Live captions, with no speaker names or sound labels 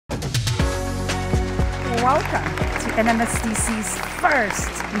Welcome to NMSDC's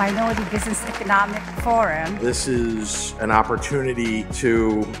first Minority Business Economic Forum. This is an opportunity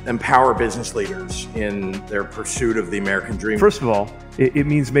to empower business leaders in their pursuit of the American dream. First of all, it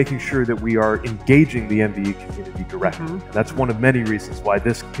means making sure that we are engaging the MBE community directly. And that's one of many reasons why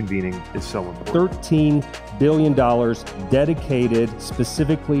this convening is so important. $13 billion dedicated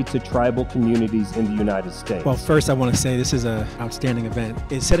specifically to tribal communities in the United States. Well, first I want to say this is an outstanding event.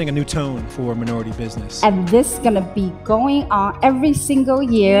 It's setting a new tone for minority business. And this is going to be going on every single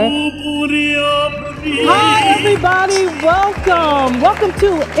year. Hi everybody, welcome. Welcome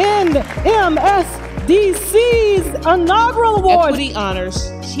to NMSDC's inaugural award. Equity honors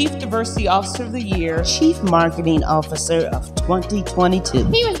Chief Diversity Officer of the Year, Chief Marketing Officer of 2022.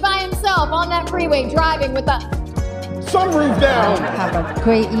 He was by himself on that freeway driving with a sunroof down. Have a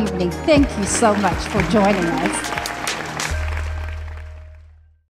great evening. Thank you so much for joining us.